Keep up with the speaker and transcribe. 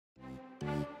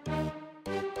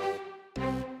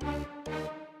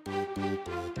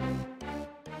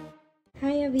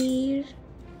Aveer.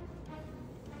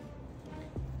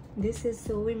 This is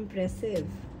so impressive.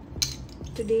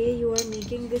 Today you are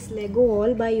making this Lego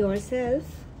all by yourself.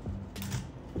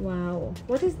 Wow.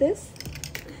 What is this?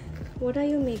 What are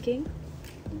you making?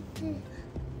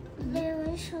 They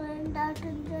were showing that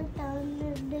in the town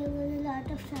there was a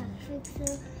lot of traffic,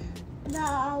 so the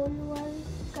owl was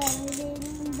covering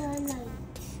the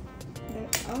lights.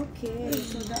 Okay,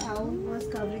 so the owl was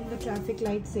covering the traffic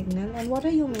light signal. And what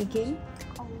are you making?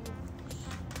 Oh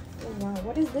wow,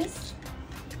 what is this?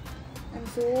 I'm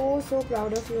so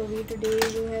proud of you, Aveer. Today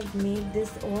you have made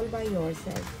this all by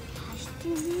yourself.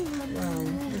 Wow,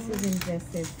 this is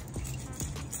impressive.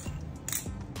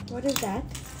 What is that?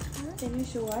 Can you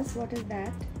show us what is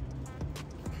that?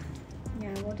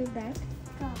 Yeah, what is that?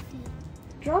 Trophy.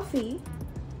 Trophy?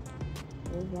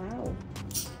 Oh wow.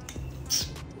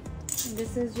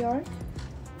 This is your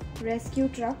rescue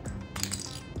truck.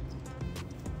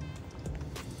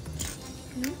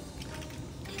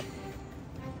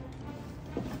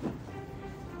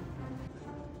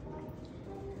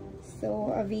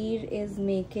 So Aveer is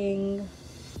making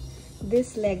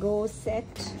this Lego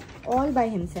set all by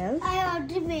himself. I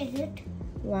already made it.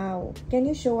 Wow. Can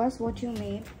you show us what you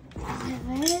made?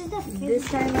 Where is the fish? This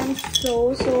time I'm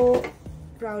so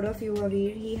proud of you,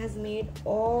 Aveer. He has made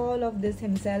all of this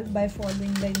himself by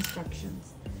following the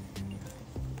instructions.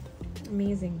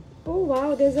 Amazing. Oh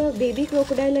wow, there's a baby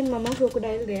crocodile and mama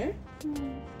crocodile there.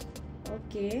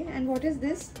 Okay, and what is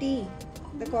this? Tea.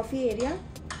 The coffee area?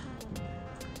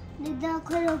 The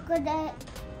crocodile.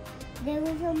 There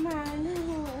was a man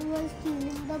who was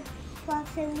stealing the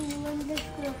pups and even the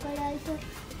crocodile, so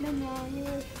the mom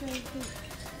was trying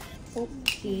to.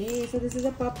 Okay, so this is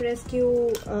a pup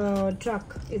rescue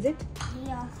truck, is it?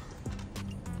 Yeah.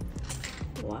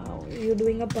 Wow, you're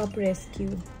doing a pup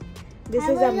rescue. This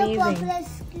I is was amazing. a pup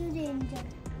rescue ranger.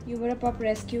 You were a pup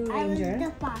rescue ranger. I was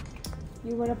the part.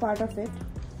 You were a part of it.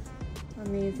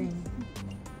 Amazing.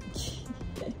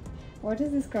 What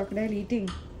is this crocodile eating?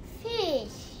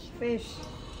 Fish. Fish.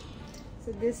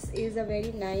 So this is a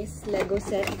very nice Lego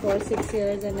set for 6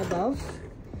 years and above.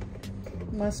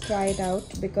 Must try it out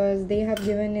because they have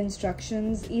given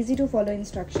instructions, easy to follow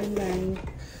instructions, and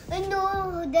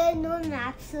No, there's no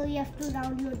map, so you have to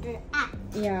download the app.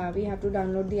 yeah, we have to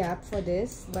download the app for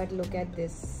this. But look at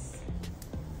this,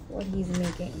 what he's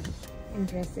making.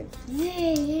 Impressive.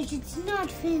 Wait, it's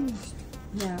not finished.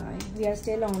 Yeah, we are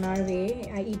still on our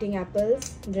way, eating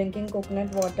apples, drinking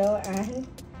coconut water, and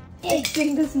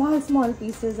fixing the small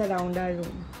pieces around our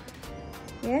room.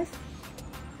 Yes?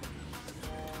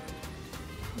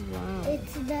 Wow.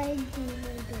 It's the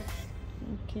interior.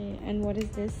 Okay, and what is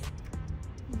this?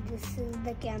 This is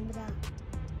the camera.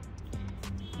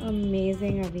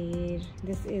 Amazing, Aveer.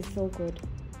 This is so good.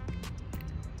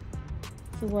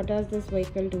 So what does this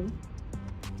vehicle do?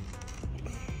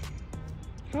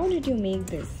 How did you make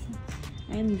this?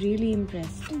 I am really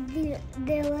impressed.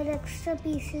 There were extra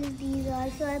pieces these are,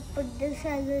 so I put this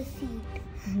as a seat.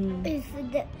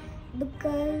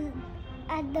 Because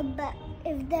at the back,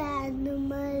 if the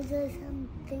animals or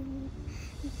something,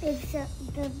 if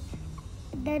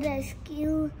the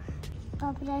rescue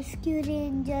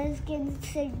rangers can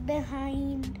sit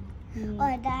behind,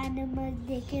 or the animals,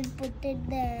 they can put it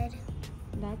there.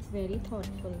 That's very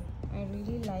thoughtful. I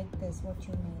really like this, what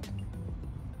you made.